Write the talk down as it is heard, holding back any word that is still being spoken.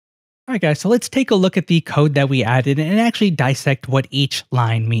All right, guys, so let's take a look at the code that we added and actually dissect what each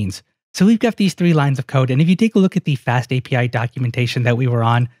line means. So we've got these 3 lines of code, and if you take a look at the FastAPI documentation that we were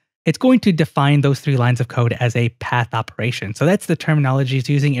on, it's going to define those 3 lines of code as a path operation. So that's the terminology it's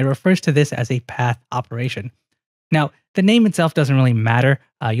using. It refers to this as a path operation. Now, the name itself doesn't really matter.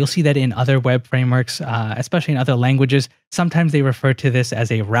 You'll see that in other web frameworks, especially in other languages. Sometimes they refer to this as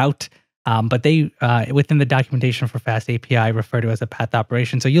a route, but they, within the documentation for FastAPI, refer to it as a path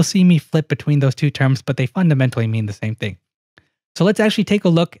operation. So you'll see me flip between those 2 terms, but they fundamentally mean the same thing. So let's actually take a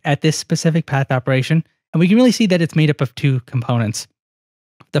look at this specific path operation, and we can really see that it's made up of 2 components.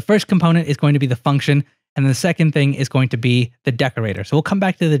 The first component is going to be the function, and the second thing is going to be the decorator. So we'll come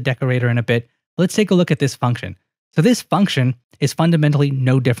back to the decorator in a bit. Let's take a look at this function. So this function is fundamentally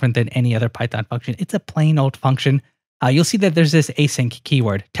no different than any other Python function. It's a plain old function. You'll see that there's this async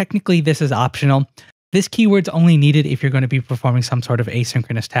keyword. Technically, this is optional. This keyword's only needed if you're going to be performing some sort of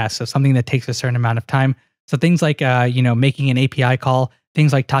asynchronous task, so something that takes a certain amount of time. So things like making an API call,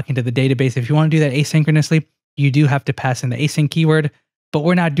 things like talking to the database. If you want to do that asynchronously, you do have to pass in the async keyword, but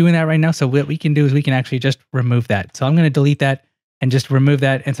we're not doing that right now. So what we can do is we can actually just remove that. So I'm going to delete that and just remove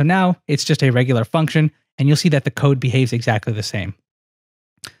that. And so now it's just a regular function, and you'll see that the code behaves exactly the same.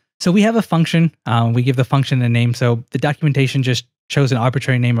 So we have a function. We give the function a name. So the documentation just shows an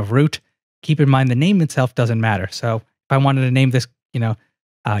arbitrary name of root. Keep in mind the name itself doesn't matter. So if I wanted to name this,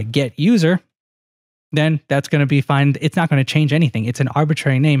 get user, then that's going to be fine. It's not going to change anything. It's an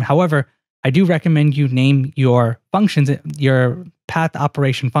arbitrary name. However, I do recommend you name your functions, your path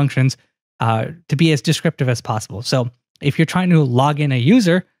operation functions, to be as descriptive as possible. So if you're trying to log in a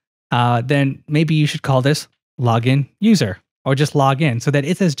user, then maybe you should call this login user, or just log in, so that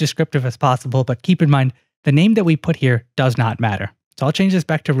it's as descriptive as possible. But keep in mind, the name that we put here does not matter. So I'll change this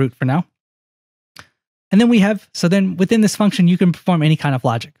back to root for now. And then then within this function, you can perform any kind of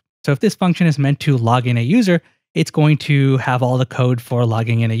logic. So if this function is meant to log in a user, it's going to have all the code for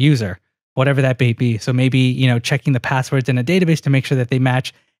logging in a user, whatever that may be. So maybe, checking the passwords in a database to make sure that they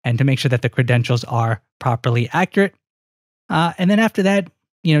match and to make sure that the credentials are properly accurate. And then after that,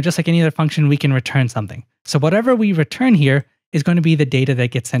 just like any other function, we can return something. So whatever we return here is going to be the data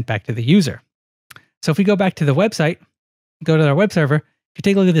that gets sent back to the user. So if we go back to the website, go to our web server, if you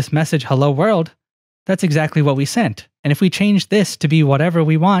take a look at this message, hello world, that's exactly what we sent. And if we change this to be whatever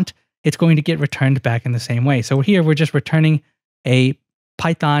we want, it's going to get returned back in the same way. So here we're just returning a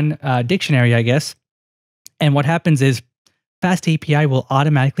Python dictionary, I guess. And what happens is FastAPI will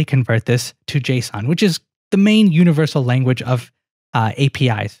automatically convert this to JSON, which is the main universal language of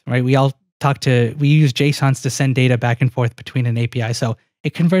APIs, right? We use JSONs to send data back and forth between an API. So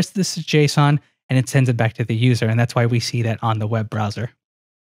it converts this to JSON and it sends it back to the user. And that's why we see that on the web browser.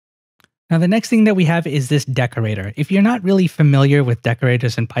 Now, the next thing that we have is this decorator. If you're not really familiar with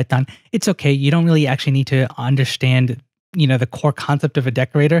decorators in Python, it's okay. You don't really actually need to understand, the core concept of a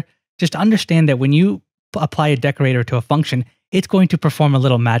decorator. Just understand that when you apply a decorator to a function, it's going to perform a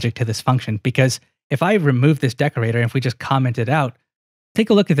little magic to this function. Because if I remove this decorator, and if we just comment it out, take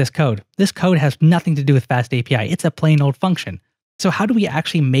a look at this code. This code has nothing to do with FastAPI. It's a plain old function. So how do we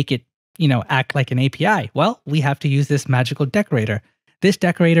actually make it, act like an API? Well, we have to use this magical decorator. This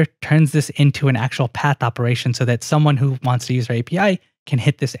decorator turns this into an actual path operation so that someone who wants to use our API can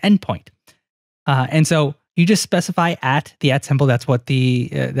hit this endpoint. And so you just specify the @ symbol. That's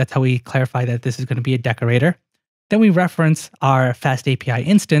how we clarify that this is going to be a decorator. Then we reference our FastAPI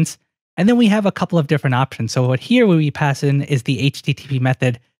instance, and then we have a couple of different options. So what we pass in is the HTTP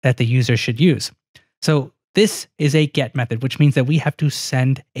method that the user should use. So this is a get method, which means that we have to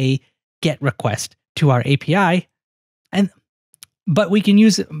send a get request to our API, but we can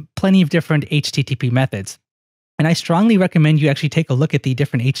use plenty of different HTTP methods. And I strongly recommend you actually take a look at the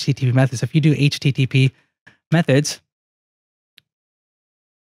different HTTP methods. If you do HTTP methods,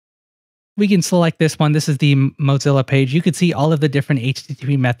 we can select this one. This is the Mozilla page. You could see all of the different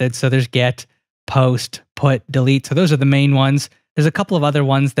HTTP methods. So there's get, post, put, delete. So those are the main ones. There's a couple of other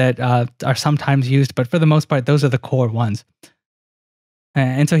ones that are sometimes used, but for the most part, those are the core ones.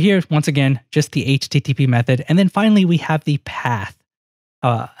 And so here, once again, just the HTTP method. And then finally, we have the path.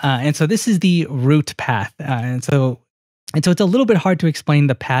 And so this is the root path. And so it's a little bit hard to explain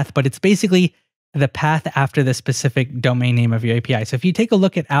the path, but it's basically the path after the specific domain name of your API. So if you take a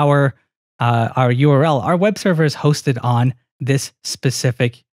look at our URL, our web server is hosted on this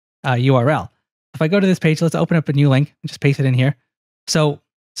specific URL. If I go to this page, let's open up a new link and just paste it in here. So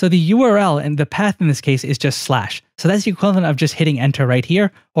the URL and the path in this case is just /. So that's the equivalent of just hitting enter right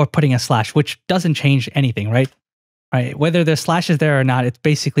here or putting a /, which doesn't change anything, right? Right. Whether the / is there or not, it's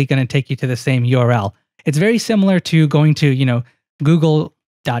basically going to take you to the same URL. It's very similar to going to, Google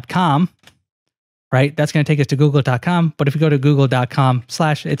google.com, right? That's going to take us to google.com. But if we go to google.com/,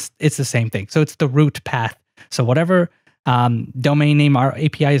 it's the same thing. So it's the root path. So whatever domain name our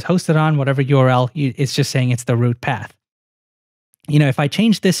API is hosted on, whatever URL, it's just saying it's the root path. If I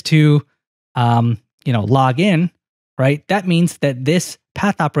change this to, log in, right? That means that this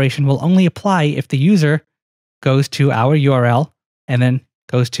path operation will only apply if the user goes to our URL and then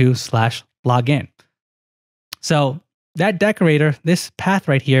goes to /login. So that decorator, this path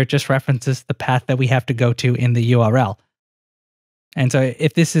right here, just references the path that we have to go to in the URL. And so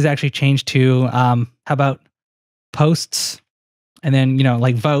if this is actually changed to, how about posts, and then,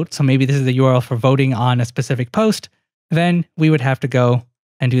 like vote, so maybe this is the URL for voting on a specific post, then we would have to go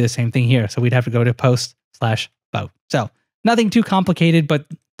and do the same thing here. So we'd have to go to post/vote. So nothing too complicated, but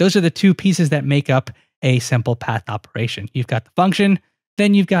those are the two pieces that make up a simple path operation. You've got the function,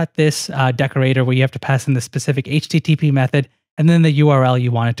 then you've got this decorator where you have to pass in the specific HTTP method, and then the URL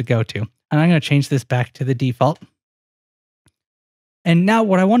you want it to go to. And I'm going to change this back to the default. And now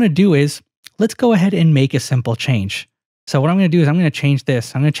what I want to do is, let's go ahead and make a simple change. So what I'm going to do is I'm going to change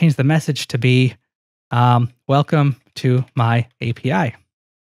this. I'm going to change the message to be, welcome to my API.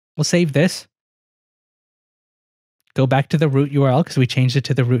 We'll save this. Go back to the root URL because we changed it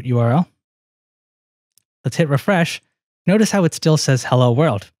to the root URL. Let's hit refresh. Notice how it still says hello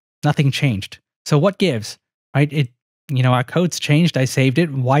world. Nothing changed. So what gives, right? Our code's changed. I saved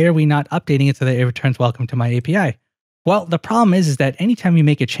it. Why are we not updating it so that it returns welcome to my API? Well, the problem is that anytime you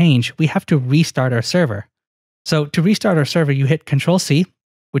make a change, we have to restart our server. So to restart our server, you hit Control-C,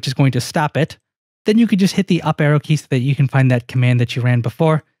 which is going to stop it. Then you could just hit the up arrow key so that you can find that command that you ran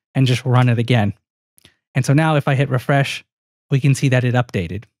before and just run it again. And so now if I hit refresh, we can see that it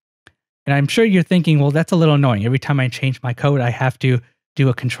updated. And I'm sure you're thinking, well, that's a little annoying. Every time I change my code, I have to do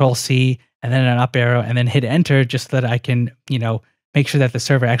a Control-C and then an up arrow and then hit enter just so that I can, make sure that the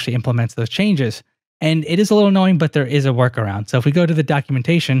server actually implements those changes. And it is a little annoying, but there is a workaround. So if we go to the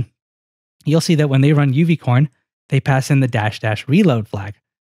documentation, you'll see that when they run UVcorn, they pass in the -- reload flag.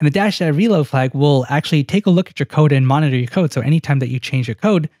 And the -- reload flag will actually take a look at your code and monitor your code. So anytime that you change your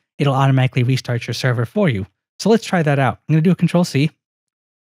code, it'll automatically restart your server for you. So let's try that out. I'm going to do a Control-C.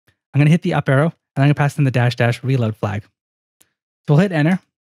 I'm going to hit the up arrow, and I'm going to pass in the -- reload flag. So we'll hit enter.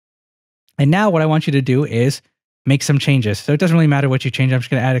 And now what I want you to do is make some changes. So it doesn't really matter what you change. I'm just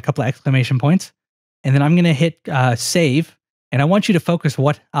going to add a couple of exclamation points. And then I'm going to hit save. And I want you to focus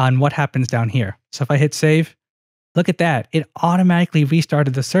on what happens down here. So if I hit save, look at that. It automatically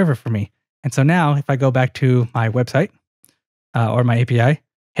restarted the server for me. And so now if I go back to my website or my API,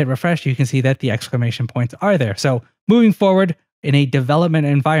 hit refresh, you can see that the exclamation points are there. So moving forward in a development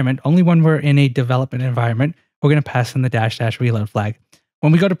environment, only when we're in a development environment, we're going to pass in the -- reload flag.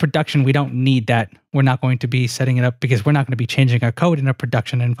 When we go to production, we don't need that. We're not going to be setting it up because we're not going to be changing our code in a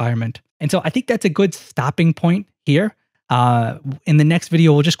production environment. And so I think that's a good stopping point here. In the next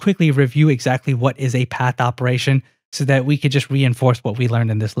video, we'll just quickly review exactly what is a path operation so that we could just reinforce what we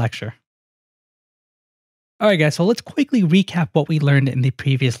learned in this lecture. All right, guys, so let's quickly recap what we learned in the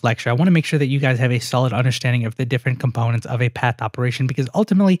previous lecture. I want to make sure that you guys have a solid understanding of the different components of a path operation because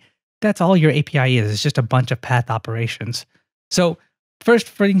ultimately, that's all your API is. It's just a bunch of path operations. So first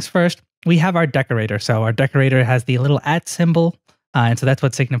things first, we have our decorator. So our decorator has the little @ symbol, and so that's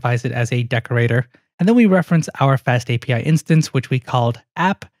what signifies it as a decorator. And then we reference our FastAPI instance, which we called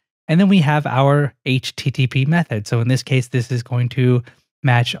app. And then we have our HTTP method. So in this case, this is going to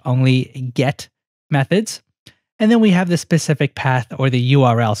match only get methods. And then we have the specific path or the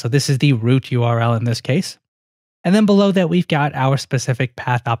URL. So this is the root URL in this case. And then below that, we've got our specific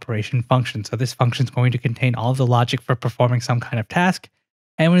path operation function. So this function is going to contain all of the logic for performing some kind of task.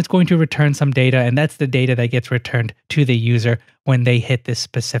 And when it's going to return some data, and that's the data that gets returned to the user when they hit this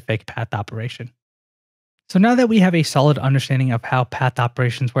specific path operation. So now that we have a solid understanding of how path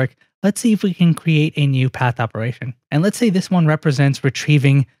operations work, let's see if we can create a new path operation. And let's say this one represents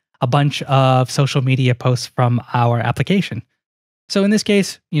retrieving a bunch of social media posts from our application. So in this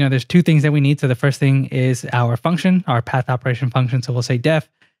case, there's two things that we need. So the first thing is our function, our path operation function. So we'll say def,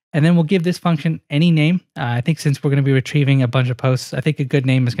 and then we'll give this function any name. I think since we're going to be retrieving a bunch of posts, I think a good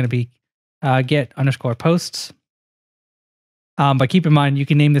name is going to be get_posts. But keep in mind, you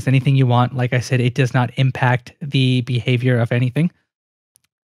can name this anything you want. Like I said, it does not impact the behavior of anything.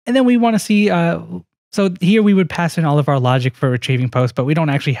 And then we want to see, so here we would pass in all of our logic for retrieving posts, but we don't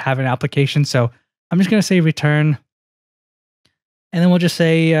actually have an application. So I'm just going to say return. And then we'll just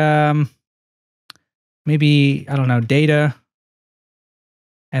say, maybe, I don't know, data.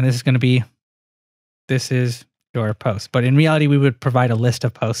 And this is going to be, this is your post. But in reality, we would provide a list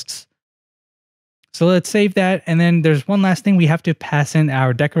of posts. So let's save that. And then there's one last thing. We have to pass in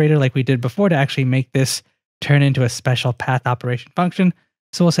our decorator like we did before to actually make this turn into a special path operation function.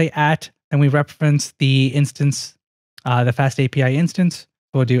 So we'll say at, and we reference the instance, the FastAPI instance.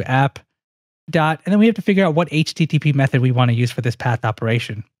 We'll do app dot, and then we have to figure out what HTTP method we want to use for this path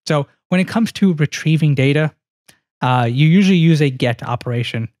operation. So when it comes to retrieving data, you usually use a get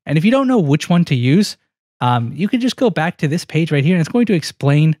operation. And if you don't know which one to use, you can just go back to this page right here, and it's going to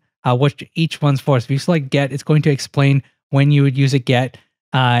explain what each one's for. So if you select get, it's going to explain when you would use a get.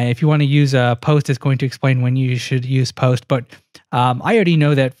 If you want to use a post, it's going to explain when you should use post. But I already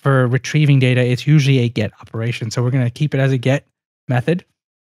know that for retrieving data, it's usually a get operation. So we're going to keep it as a get method.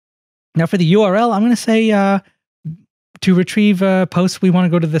 Now for the URL, I'm going to say to retrieve posts, we want to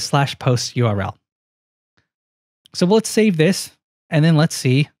go to the /post URL. So let's save this, and then let's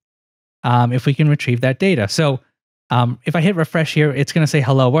see if we can retrieve that data. So if I hit refresh here, it's going to say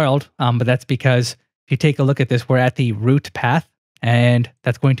hello world, but that's because if you take a look at this, we're at the root path, and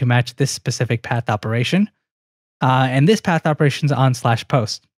that's going to match this specific path operation. And this path operation is on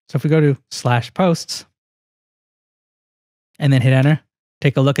 /post. So if we go to /posts and then hit enter,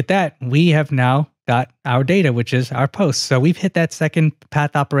 take a look at that, we have now got our data, which is our posts. So we've hit that second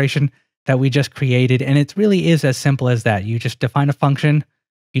path operation that we just created, and it really is as simple as that. You just define a function,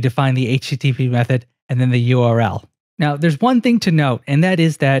 you define the HTTP method, and then the URL. Now, there's one thing to note, and that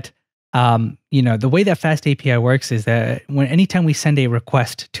is that the way that FastAPI works is that anytime we send a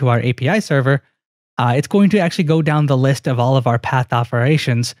request to our API server, it's going to actually go down the list of all of our path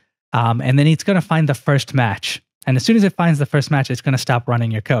operations, and then it's going to find the first match. And as soon as it finds the first match, it's going to stop running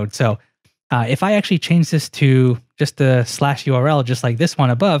your code. So if I actually change this to just the /URL, just like this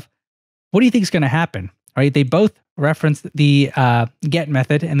one above, what do you think is going to happen? Right? They both reference the get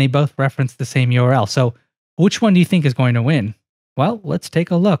method, and they both reference the same URL. So which one do you think is going to win? Well, let's take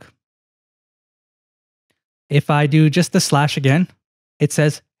a look. If I do just the / again, it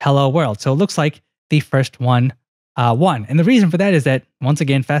says hello world. So it looks like the first one won. And the reason for that is that, once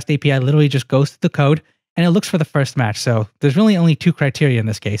again, FastAPI literally just goes to the code and it looks for the first match. So there's really only two criteria in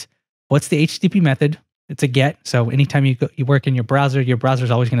this case. What's the HTTP method? It's a get. So anytime you work in your browser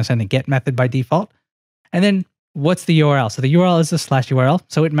is always going to send a get method by default. And then what's the URL? So the URL is the /URL.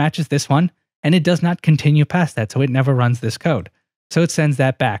 So it matches this one, and it does not continue past that. So it never runs this code. So it sends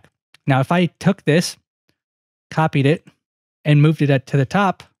that back. Now, if I took this, copied it, and moved it to the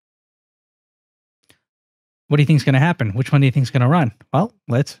top, what do you think is going to happen? Which one do you think is going to run? Well,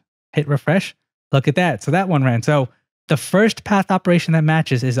 let's hit refresh. Look at that. So that one ran. So the first path operation that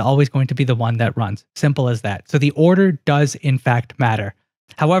matches is always going to be the one that runs. Simple as that. So the order does in fact matter.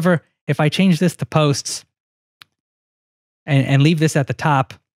 However, if I change this to posts and leave this at the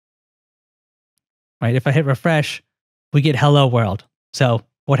top, right? If I hit refresh, we get hello world. So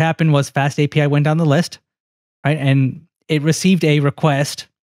what happened was FastAPI went down the list, right? And it received a request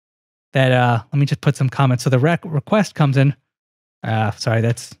that, let me just put some comments. So the request comes in, sorry,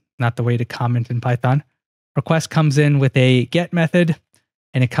 that's not the way to comment in Python. Request comes in with a get method,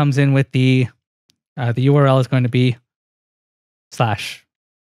 and it comes in with the URL is going to be /.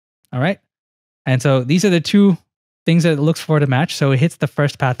 All right. And so these are the two things that it looks for to match. So it hits the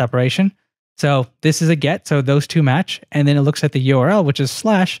first path operation. So this is a get. So those two match. And then it looks at the URL, which is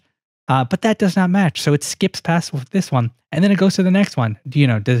 /, but that does not match. So it skips past with this one. And then it goes to the next one.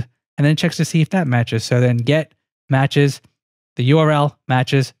 And then it checks to see if that matches. So then get matches, the URL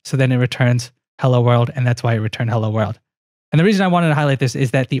matches. So then it returns hello world. And that's why it returned hello world. And the reason I wanted to highlight this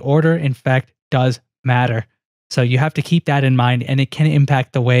is that the order, in fact, does matter. So you have to keep that in mind, and it can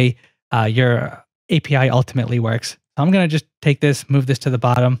impact the way your API ultimately works. So I'm going to just take this, move this to the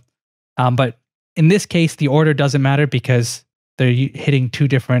bottom. But in this case, the order doesn't matter because they're hitting two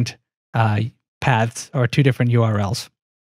different paths or two different URLs.